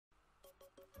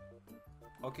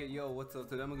Okay, yo, what's up?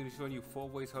 Today I'm going to be showing you 4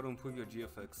 ways how to improve your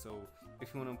GFX. So,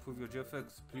 if you want to improve your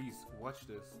GFX, please watch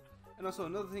this. And also,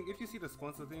 another thing, if you see the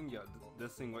sponsor thing, yeah,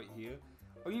 this thing right here,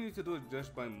 all you need to do is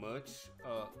just buy merch.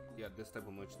 Yeah, this type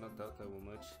of merch, not that type of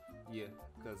merch. Yeah,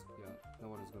 because, yeah, no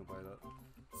one is going to buy that.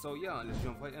 So, yeah, let's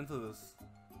jump right into this.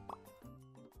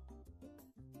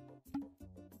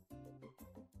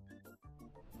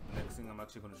 Next thing I'm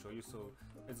actually going to show you, so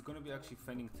it's going to be actually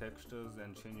finding textures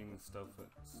and changing stuff.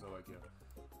 So like, yeah,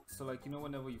 so like, you know,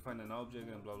 whenever you find an object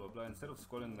and blah blah blah, instead of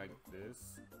scrolling like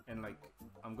this, and like,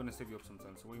 I'm going to save you up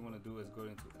sometime, so what you want to do is go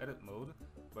into edit mode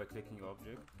by clicking your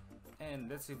object, and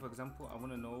let's say for example I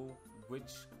want to know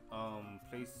which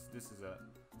place this is at,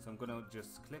 so I'm going to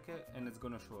just click it and it's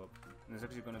going to show up, and it's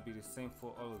actually going to be the same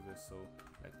for all of this. So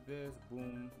like this,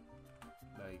 boom,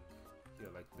 like here,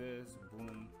 like this,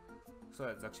 boom. So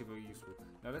that's actually very useful.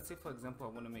 Now let's say for example I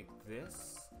want to make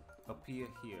this appear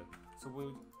here. So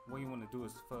what you want to do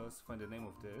is first find the name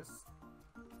of this,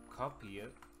 copy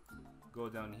it, go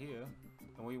down here,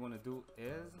 and what you want to do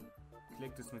is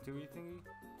click this material thingy,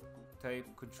 type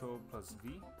Ctrl plus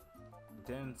V,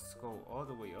 then scroll all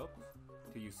the way up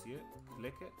till you see it,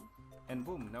 click it, and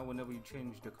boom, now whenever you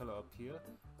change the color up here,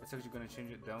 it's actually going to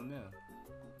change it down there.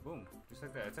 Boom, just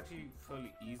like that. It's actually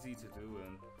fairly easy to do,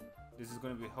 and this is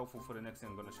going to be helpful for the next thing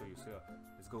I'm going to show you. So yeah,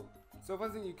 let's go. So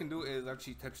first thing you can do is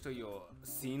actually texture your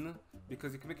scene,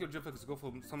 because you can make your GFX go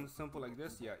from something simple like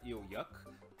this, yeah, ew, yuck,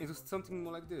 into something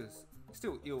more like this.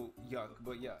 Still ew, yuck,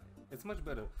 but yeah, it's much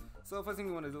better. So first thing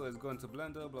you want to do is go into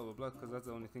Blender, blah blah blah, because that's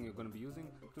the only thing you're going to be using.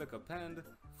 Click append,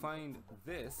 find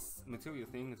this material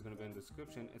thing, it's going to be in the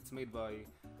description. It's made by,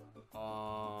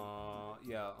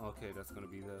 yeah, okay, that's going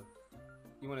to be there.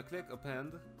 You want to click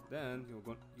append, then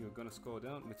you're gonna scroll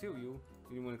down material,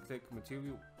 and you want to click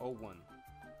material 01.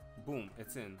 Boom,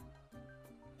 it's in.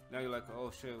 Now you're like, oh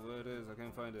shit, where it is? I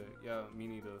can't find it. Yeah, me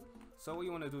neither. So what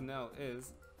you want to do now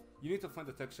is you need to find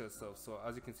the texture itself. So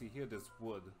as you can see here, there's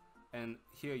wood, and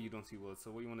here you don't see wood.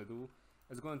 So what you want to do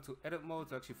is go into edit mode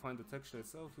to actually find the texture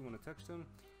itself. You want to texture,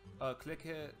 click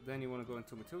here, then you want to go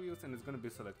into materials, and it's going to be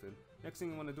selected. Next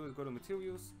thing you want to do is go to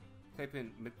materials, type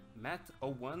in mat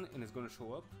 01, and it's going to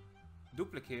show up.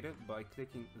 Duplicate it by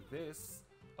clicking this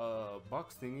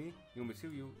box thingy, your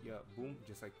material, yeah, boom,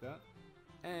 just like that.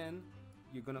 And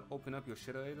you're going to open up your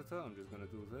shader editor. I'm just going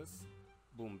to do this,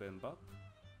 boom, bam, bop,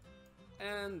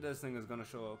 and this thing is going to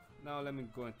show up. Now let me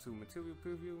go into material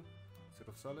preview instead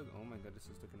of solid. Oh my god, this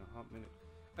is taking a hot minute.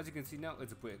 As you can see now,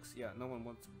 it's bricks. Yeah, no one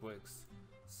wants bricks,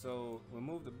 so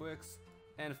remove the bricks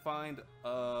and find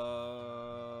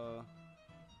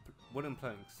wooden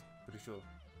planks, pretty sure.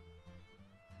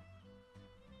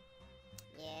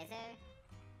 Yes,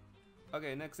 sir.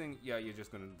 Okay, next thing, yeah, you're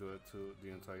just gonna do it to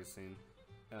the entire scene.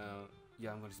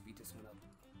 Yeah, I'm gonna speed this one up.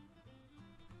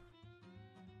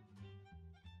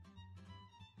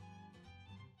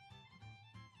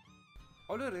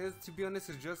 All it is, to be honest,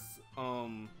 is just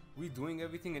redoing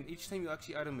everything, and each time you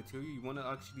actually add a material, you want to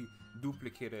actually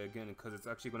duplicate it again, because it's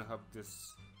actually gonna have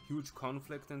this huge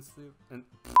conflict and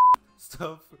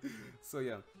stuff. So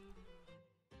yeah.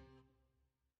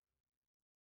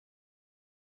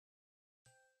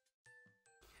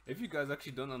 If you guys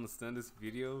actually don't understand this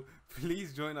video,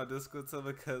 please join our Discord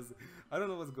server, because I don't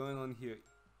know what's going on here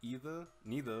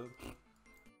neither.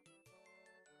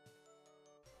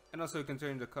 And also you can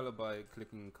change the color by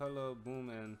clicking color, boom,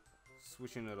 and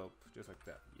switching it up just like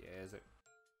that. Yes, it.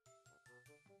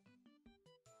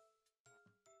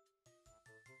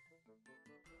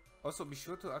 Also be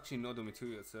sure to actually know the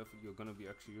material itself you're gonna be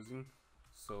actually using.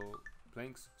 So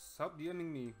planks, stop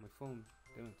DMing me, my phone,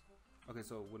 damn it. Okay,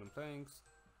 so wooden planks.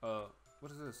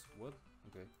 What is this? Wood?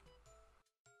 Okay.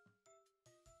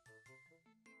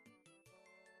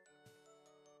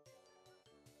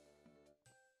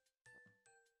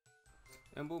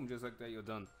 And boom, just like that, you're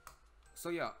done. So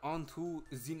yeah, on to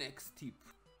the next tip.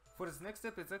 For this next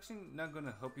step, it's actually not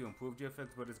gonna help you improve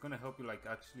GFX, but it's gonna help you like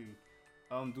actually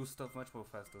do stuff much more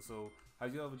faster. So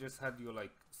have you ever just had your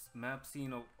like map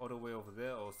scene all the way over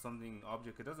there, or something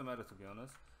object? It doesn't matter, to be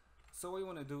honest. So what you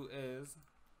want to do is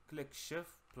click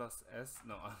Shift plus S.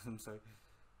 No, I'm sorry.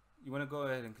 You want to go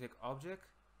ahead and click Object,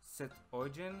 set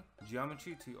Origin,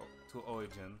 Geometry to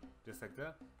Origin, just like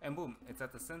that. And boom, it's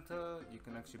at the center. You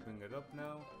can actually bring it up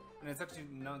now, and it's actually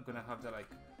not gonna have that like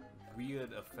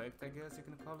weird effect, I guess you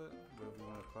can call it, whatever you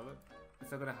want to call it.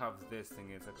 It's not gonna have this thing.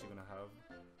 It's actually gonna have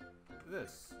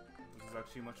this, which is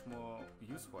actually much more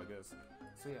useful, I guess.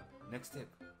 So yeah, next tip.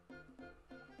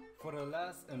 For the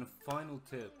last and final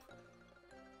tip,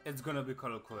 it's gonna be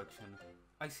color correction.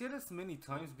 I say this many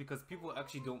times because people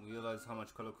actually don't realize how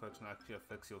much color correction actually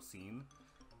affects your scene.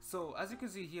 So as you can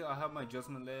see here, I have my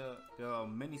adjustment layer. There are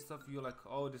many stuff you're like,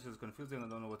 oh, this is confusing, I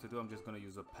don't know what to do. I'm just gonna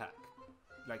use a pack.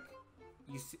 Like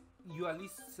you see, you at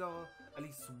least saw at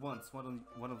least once one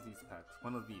of these packs,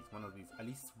 one of these at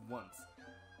least once,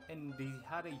 and they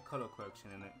had a color correction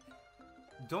in it.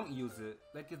 Don't use it.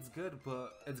 Like, it's good,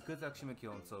 but it's good to actually make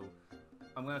your own. So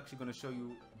I'm actually gonna show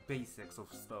you basics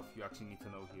of stuff you actually need to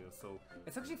know here. So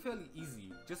it's actually fairly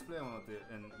easy. Just play around with it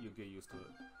and you get used to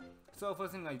it. So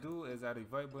first thing I do is add a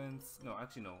vibrance. No,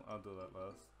 actually no, I'll do that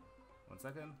last. 1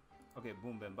 second. Okay,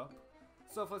 boom, bam, bop.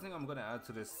 So first thing I'm gonna add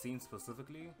to this scene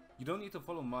specifically. You don't need to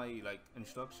follow my like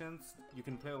instructions. You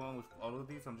can play around with all of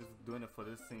these. I'm just doing it for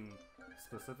this scene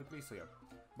specifically. So yeah,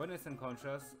 brightness and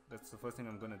contrast. That's the first thing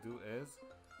I'm gonna do is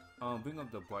bring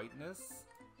up the brightness,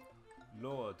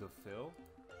 lower the fill,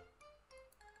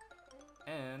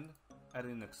 and add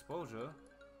in exposure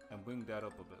and bring that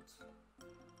up a bit,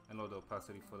 and lower the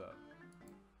opacity for that.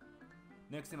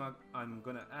 Next thing I'm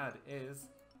gonna add is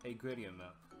a gradient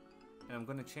map, and I'm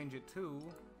gonna change it to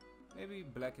maybe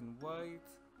black and white.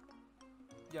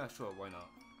 Yeah, sure, why not?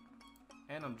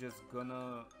 And I'm just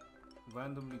gonna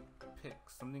randomly pick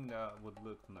something that would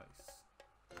look nice.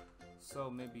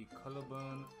 So maybe color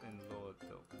burn and lower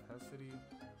the opacity.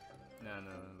 Nah,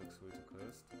 it looks way too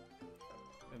cursed.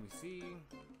 Let me see.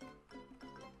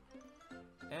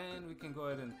 And we can go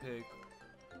ahead and pick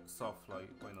soft light,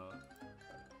 why not?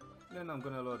 Then I'm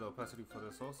gonna lower the opacity for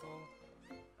this also.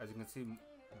 As you can see,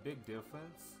 big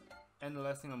difference. And the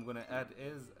last thing I'm gonna add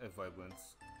is a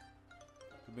vibrance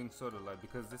to bring sort of light,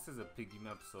 because this is a piggy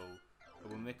map, so it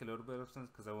will make a little bit of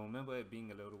sense, because I remember it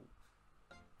being a little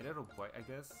bright, I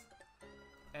guess.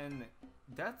 And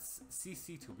that's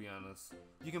CC, to be honest.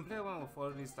 You can play around with all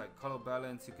of these like color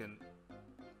balance. You can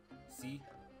see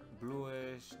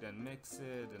bluish, then mix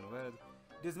it, then red.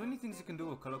 There's many things you can do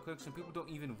with color correction. People don't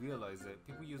even realize it.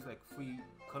 People use like free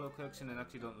color correction and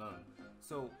actually don't learn.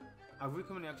 So I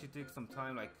recommend you actually take some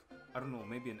time, like, I don't know,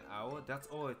 maybe an hour. That's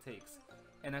all it takes.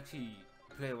 And actually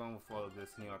play around with all of this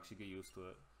and you actually get used to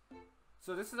it.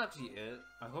 So this is actually it.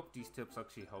 I hope these tips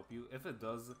actually help you. If it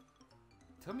does,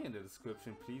 tell me in the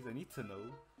description, please. I need to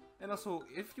know. And also,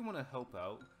 if you want to help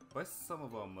out, buy some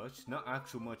of our merch. Not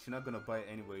actual merch, you're not going to buy it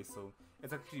anyway. So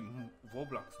it's actually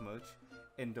Roblox merch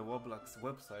in the Roblox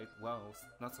website. Wow,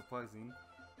 not surprising.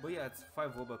 But yeah, it's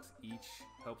 5 Robux each.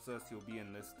 Helps us. You'll be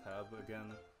in this tab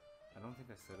again. I don't think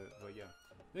I said it, but yeah.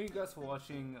 Thank you guys for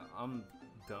watching. I'm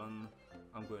done.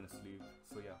 I'm going to sleep.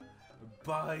 So yeah,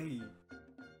 bye.